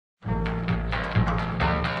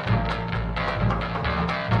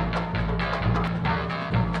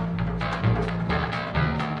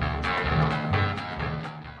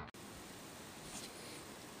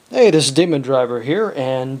Hey, this is Demondriver here,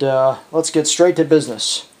 and let's get straight to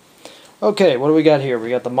business. Okay, what do we got here?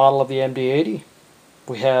 We got the model of the MD-80.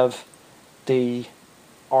 We have the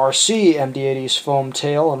RC MD-80's foam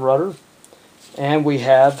tail and rudder. And we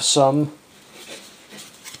have some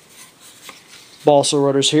balsa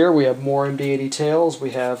rudders here. We have more MD-80 tails.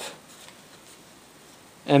 We have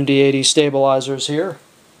MD-80 stabilizers here.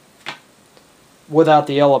 Without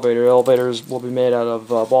the elevator. Elevators will be made out of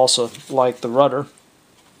balsa like the rudder.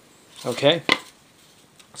 Okay,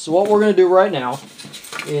 so what we're going to do right now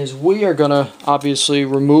is we are going to obviously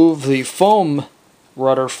remove the foam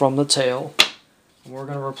rudder from the tail, and we're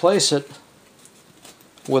going to replace it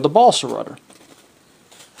with a balsa rudder.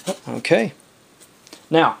 Okay,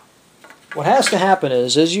 now what has to happen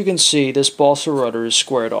is, as you can see, this balsa rudder is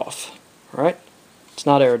squared off, right? It's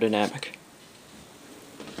not aerodynamic.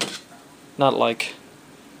 Not like,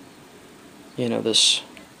 you know, this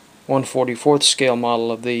 1/44th scale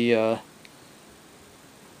model of the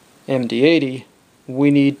MD-80.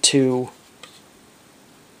 We need to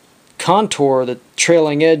contour the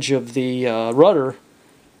trailing edge of the rudder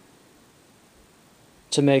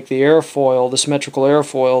to make the airfoil, the symmetrical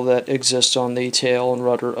airfoil that exists on the tail and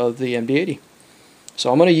rudder of the MD-80.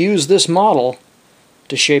 So I'm going to use this model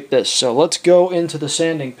to shape this. So let's go into the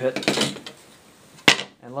sanding pit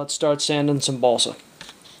and let's start sanding some balsa.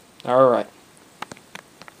 Alright.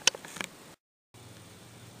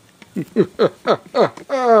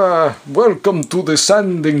 Welcome to the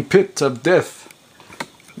sanding pit of death.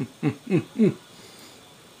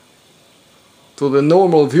 To the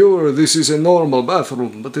normal viewer, this is a normal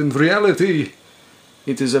bathroom, but in reality,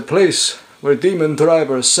 it is a place where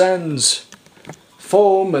Demondriver sands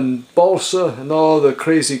foam and balsa and all the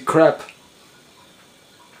crazy crap.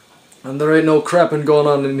 And there ain't no crapping going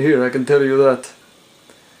on in here, I can tell you that.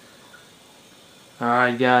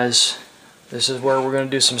 Alright guys, this is where we're going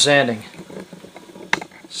to do some sanding.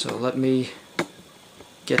 So let me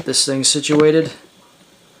get this thing situated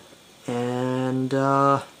and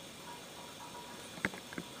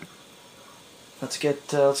let's get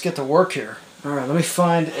to work here. Alright, let me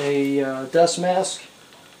find a dust mask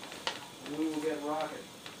and we will get rocking.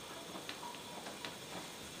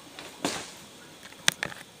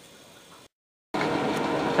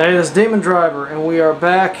 Hey, this is Demondriver and we are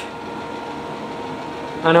back.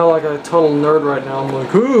 I know, like a total nerd right now. I'm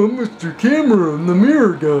like, oh, Mr. Camera, I'm the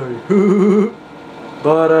mirror guy.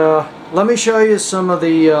 But let me show you some of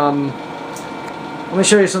the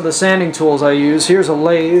sanding tools I use. Here's a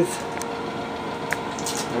lathe.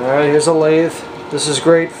 All right, here's a lathe. This is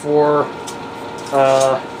great for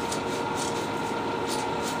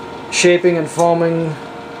shaping and foaming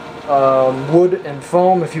wood and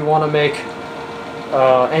foam. If you want to make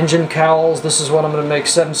engine cowls, this is what I'm going to make: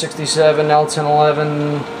 767,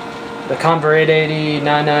 L1011, the Conver 880,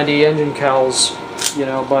 990 engine cowls. You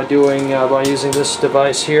know, by using this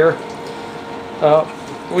device here.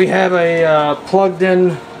 We have a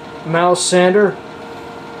plugged-in mouse sander.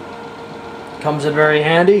 Comes in very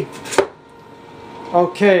handy.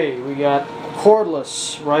 Okay, we got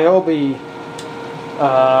cordless Ryobi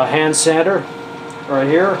hand sander right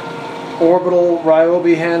here. Orbital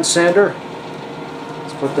Ryobi hand sander.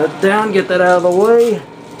 Put that down, get that out of the way.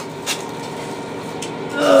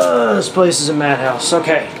 This place is a madhouse.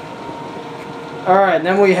 Okay. Alright,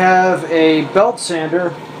 then we have a belt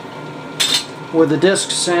sander with a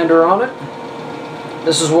disc sander on it.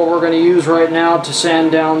 This is what we're going to use right now to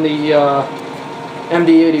sand down the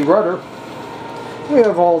MD-80 rudder. We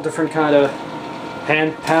have all different kind of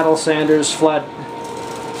hand paddle sanders, flat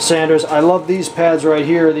sanders. I love these pads right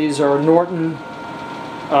here. These are Norton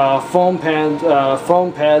foam pads.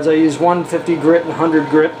 I use 150 grit and 100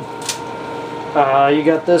 grit. You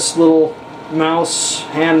got this little mouse,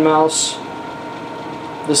 hand mouse.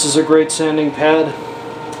 This is a great sanding pad.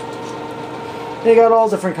 You got all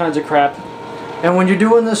different kinds of crap. And when you're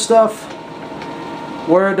doing this stuff,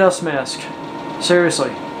 wear a dust mask.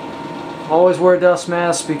 Seriously. Always wear a dust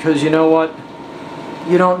mask, because you know what?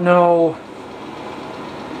 You don't know.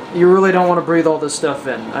 You really don't want to breathe all this stuff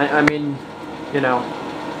in. I mean, you know.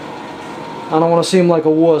 I don't want to seem like a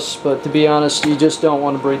wuss, but to be honest, you just don't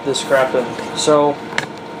want to breathe this crap in. So,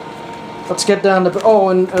 let's get down to... Oh,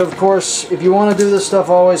 and of course, if you want to do this stuff,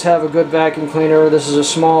 always have a good vacuum cleaner. This is a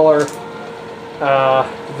smaller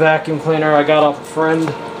vacuum cleaner I got off a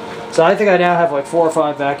friend. So I think I now have like 4 or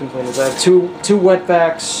 5 vacuum cleaners. I have two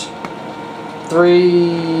wetbacks,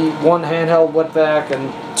 one handheld wetback,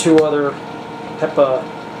 and 2 other HEPA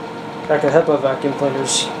vacuum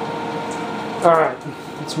cleaners. Alright.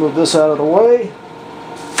 Let's move this out of the way.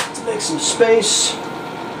 Let's make some space.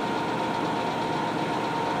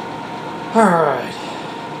 Alright.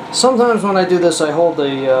 Sometimes when I do this, I hold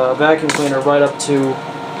the vacuum cleaner right up to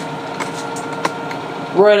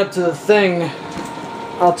the thing.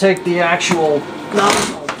 I'll take the actual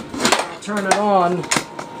nozzle, I'll turn it on,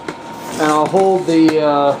 and I'll hold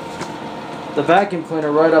the vacuum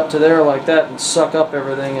cleaner right up to there like that and suck up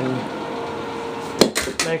everything, and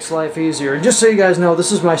it makes life easier. And just so you guys know,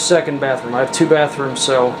 this is my second bathroom. I have 2 bathrooms,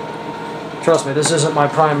 so trust me, this isn't my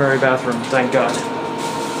primary bathroom, thank God.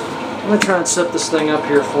 I'm going to try and set this thing up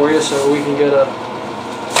here for you so we can get a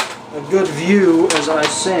good view as I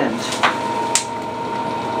sand.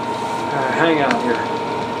 Alright, hang on here.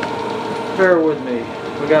 Bear with me.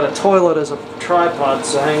 We got a toilet as a tripod,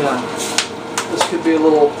 so hang on. This could get a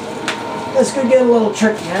little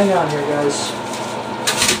tricky. Hang on here, guys.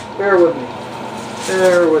 Bear with me.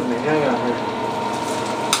 Bear with me. Hang on here.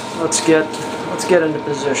 Let's get into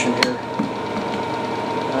position here.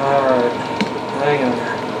 Alright. Hang on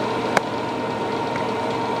here.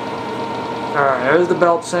 Alright, there's the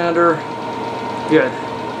belt sander. Good.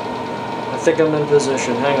 I think I'm in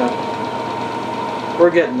position. Hang on.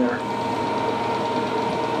 We're getting there.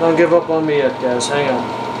 Don't give up on me yet, guys. Hang on.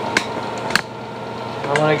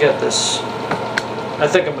 I'm gonna get this. I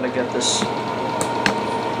think I'm gonna get this.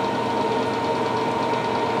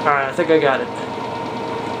 Alright, I think I got it.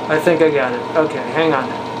 I think I got it. Okay, hang on.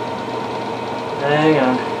 Hang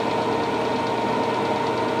on.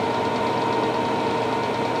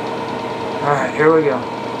 Alright, here we go.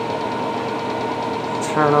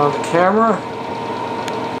 Turn on the camera.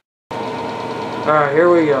 Alright, here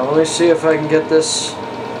we go. Let me see if I can get this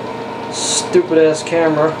stupid ass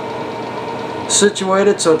camera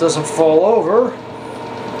situated so it doesn't fall over.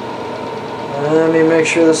 Let me make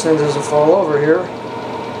sure this thing doesn't fall over here,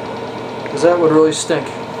 because that would really stink.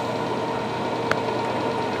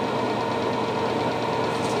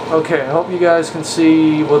 Okay, I hope you guys can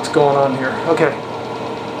see what's going on here. Okay.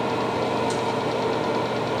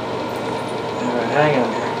 Alright, hang on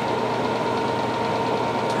here.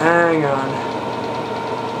 Hang on.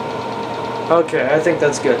 Okay, I think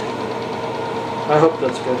that's good. I hope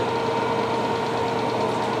that's good.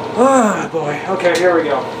 Ah, boy. Okay, here we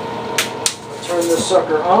go. I'll turn this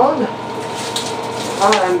sucker on.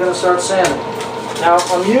 I'm going to start sanding. Now,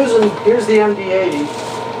 here's the MD-80,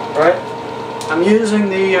 right? I'm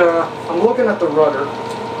using I'm looking at the rudder,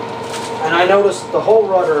 and I noticed the whole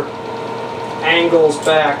rudder angles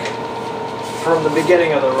back from the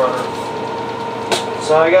beginning of the rudder.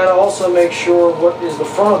 So I got to also make sure what is the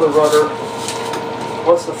front of the rudder.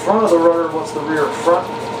 What's the front of the rudder, what's the rear? Front,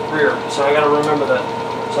 rear. So I got to remember that.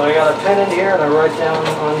 So I got a pen in here and I write down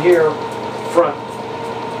on here, front.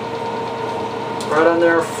 Right on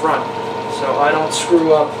there, front. So I don't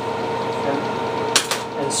screw up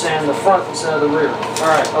and sand the front instead of the rear.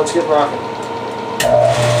 Alright, let's get rocking.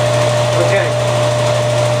 Okay.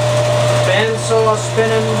 Bandsaw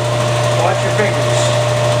spinning, watch your fingers.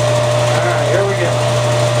 Alright, here we go.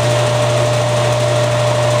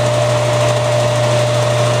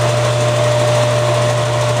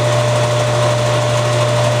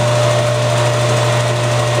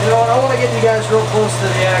 Get you guys real close to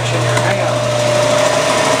the action here. Hang on.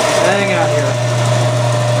 Hang on here.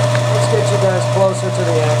 Let's get you guys closer to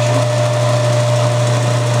the action.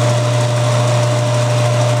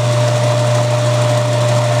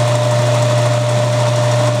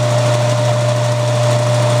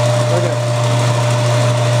 Okay.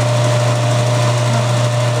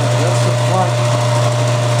 That's the front.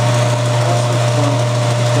 That's the front.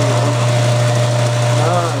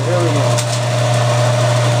 Alright, here we go.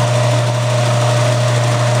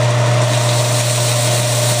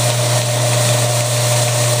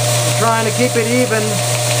 Trying to keep it even.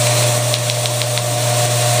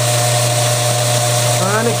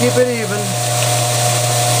 Trying to keep it even.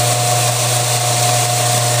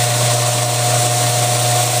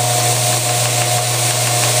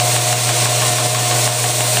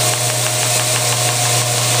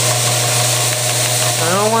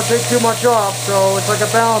 I don't want to take too much off, so it's like a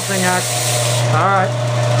balancing act. Alright.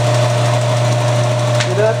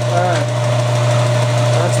 See that? Alright.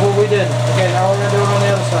 That's what we did. Okay, now we're going to do it on the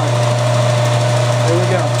other side. Here we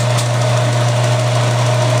go.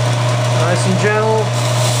 Nice and gentle.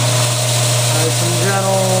 Nice and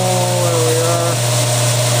gentle. There we are.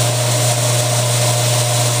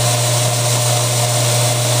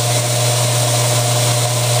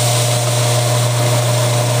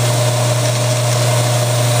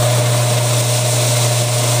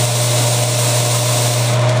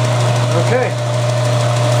 Okay.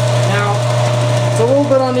 Now, it's a little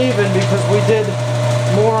bit uneven because we did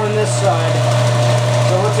more on this side.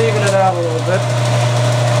 So let's even it out a little bit.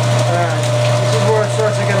 Alright, this is where it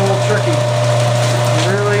starts to get a little tricky.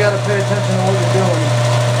 You really got to pay attention to what you're doing.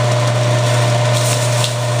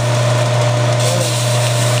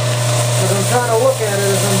 Because I'm trying to look at it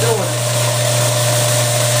as I'm doing it.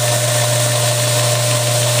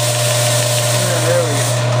 Yeah, there we go.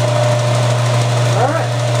 Alright.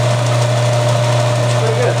 That's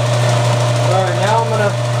pretty good. Alright, now I'm going to...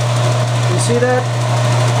 You see that?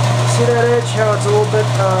 See that edge? How it's a little bit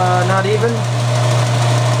not even?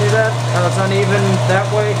 See that? How it's uneven that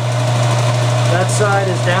way? That side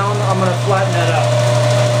is down. I'm going to flatten that out.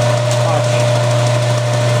 Watch.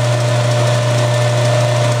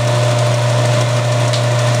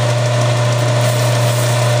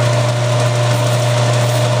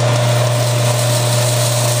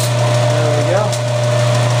 There we go.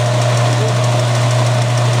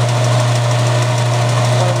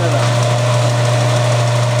 Flatten that out.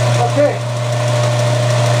 Okay.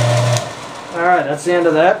 Alright, that's the end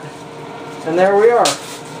of that. And there we are.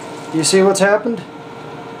 You see what's happened?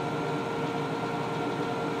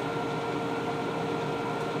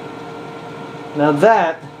 Now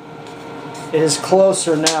that is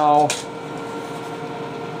closer now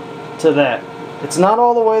to that. It's not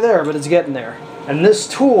all the way there, but it's getting there. And this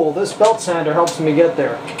tool, this belt sander, helps me get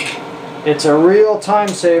there. It's a real time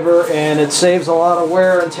saver, and it saves a lot of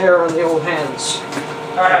wear and tear on the old hands.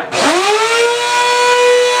 Alright.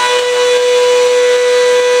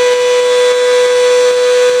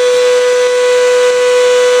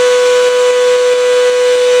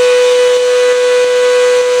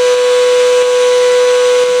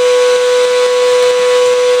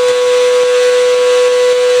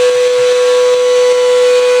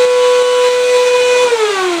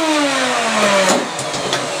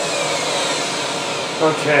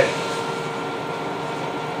 Okay.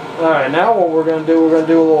 Alright, now what we're going to do, we're going to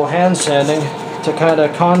do a little hand sanding to kind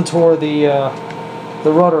of contour the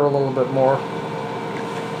rudder a little bit more.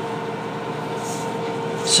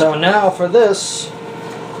 So now for this,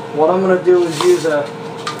 what I'm going to do is use a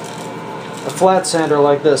flat sander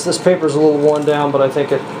like this. This paper's a little worn down, but I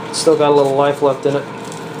think it's still got a little life left in it.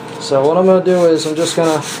 So what I'm going to do is I'm just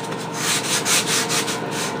going to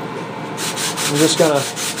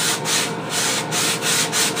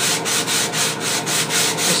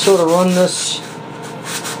sort of run this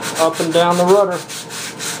up and down the rudder.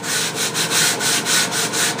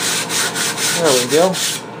 There we go.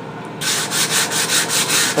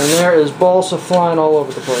 And there is balsa flying all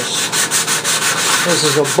over the place. This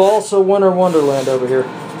is a balsa winter wonderland over here.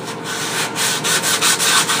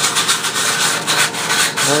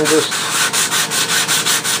 I'm just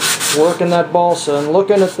working that balsa and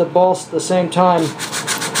looking at the balsa at the same time.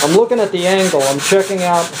 I'm looking at the angle. I'm checking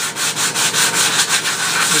out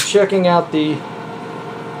the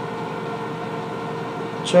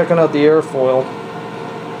airfoil,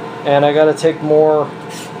 and I got to take more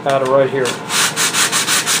out of right here.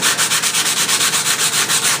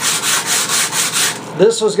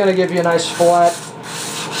 This was going to give you a nice flat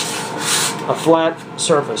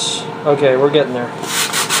surface. Okay, we're getting there.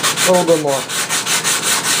 A little bit more.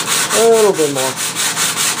 A little bit more.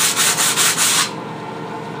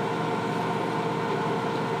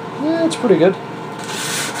 Yeah, it's pretty good.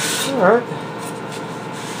 Alright.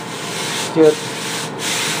 Let's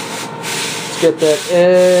get that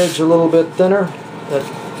edge a little bit thinner. That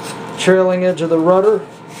trailing edge of the rudder.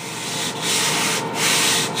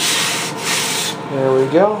 There we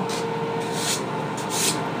go.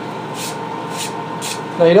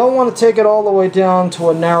 Now you don't want to take it all the way down to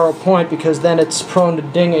a narrow point, because then it's prone to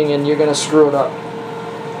dinging and you're going to screw it up.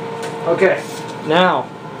 Okay, now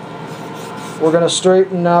we're going to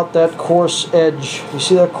straighten out that coarse edge. You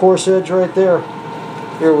see that coarse edge right there?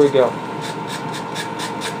 Here we go.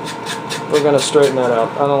 We're going to straighten that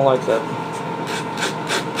out. I don't like that.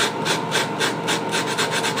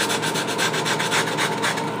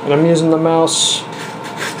 And I'm using the mouse.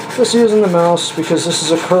 Just using the mouse because this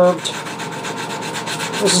is a curved.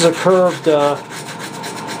 This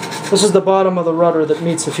is the bottom of the rudder that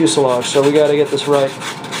meets the fuselage. So we got to get this right.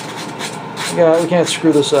 We can't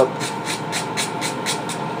screw this up.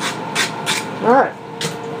 Alright,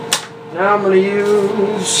 now I'm going to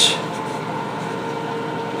use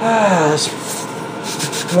this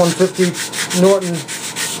 150 Norton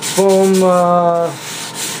foam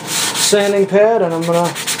sanding pad, and I'm going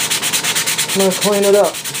to clean it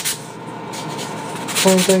up,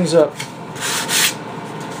 clean things up.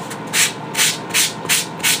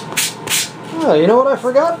 Oh, you know what I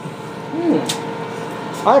forgot?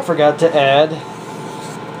 I forgot to add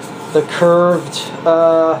the curved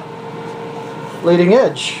leading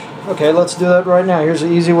edge. Okay, let's do that right now. Here's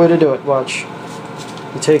the easy way to do it. Watch.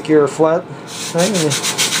 You take your flat thing and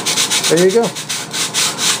there you go.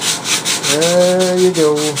 There you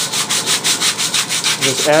go.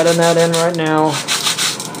 Just adding that in right now.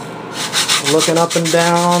 Looking up and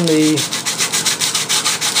down the...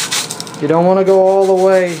 You don't want to go all the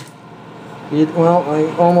way. Well, I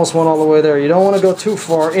almost went all the way there. You don't want to go too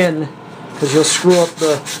far in, because you'll screw up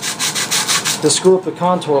the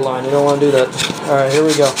contour line. You don't want to do that. All right, here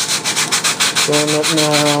we go. Doing that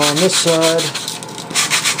now on this side.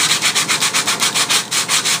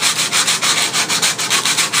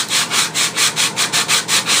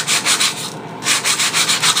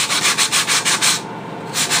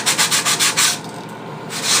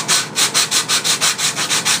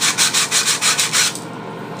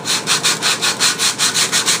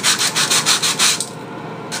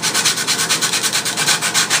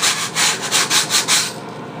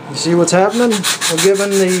 See what's happening? We're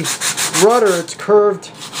giving the rudder its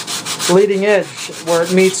curved leading edge where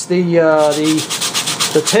it meets the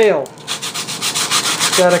tail.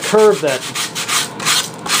 Gotta curve that.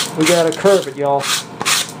 We gotta curve it, y'all.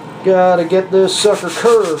 Gotta get this sucker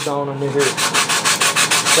curved on into here.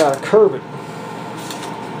 Gotta curve it.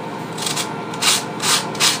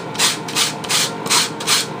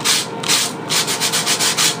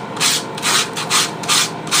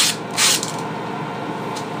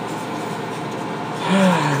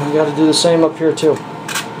 You got to do the same up here too.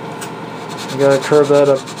 You got to curve that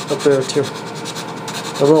up there too.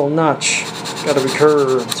 The little notch got to be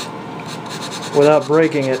curved without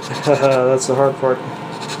breaking it. That's the hard part.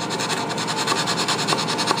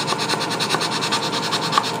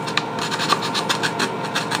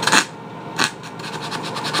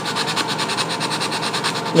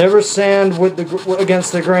 Never sand with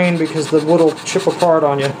against the grain, because the wood will chip apart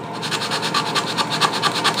on you.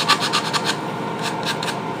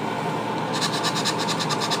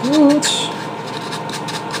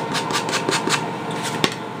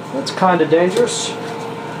 That's kind of dangerous.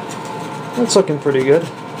 That's looking pretty good.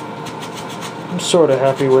 I'm sort of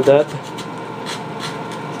happy with that.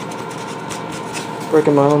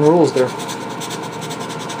 Breaking my own rules there.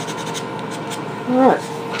 Alright.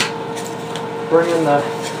 Bring in the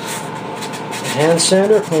hand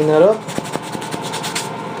sander, clean that up.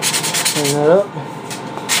 Clean that up.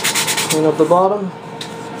 Clean up the bottom.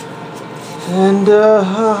 And there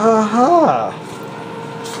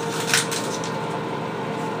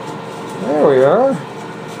we are.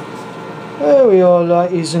 There we are,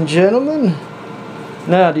 ladies and gentlemen.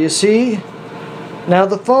 Now, do you see? Now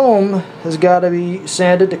the foam has got to be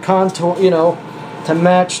sanded to contour, you know, to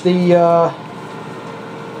match the,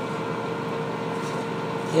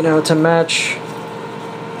 to match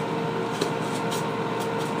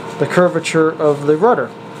the curvature of the rudder.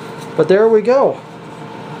 But there we go.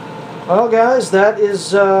 Well, guys, that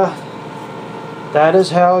is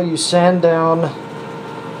how you sand down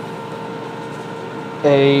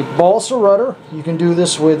a balsa rudder. You can do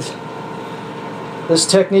this with this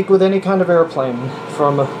technique with any kind of airplane,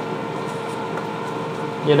 from a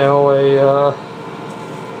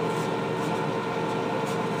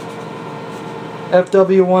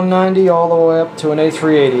FW-190 all the way up to an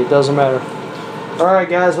A380. It doesn't matter. Alright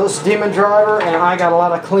guys, this is Demondriver, and I got a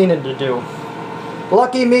lot of cleaning to do.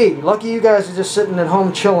 Lucky me. Lucky you guys are just sitting at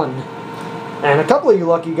home chilling. And a couple of you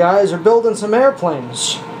lucky guys are building some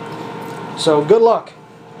airplanes. So good luck,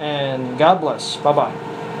 and God bless. Bye-bye.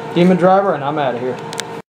 Demondriver, and I'm out of here.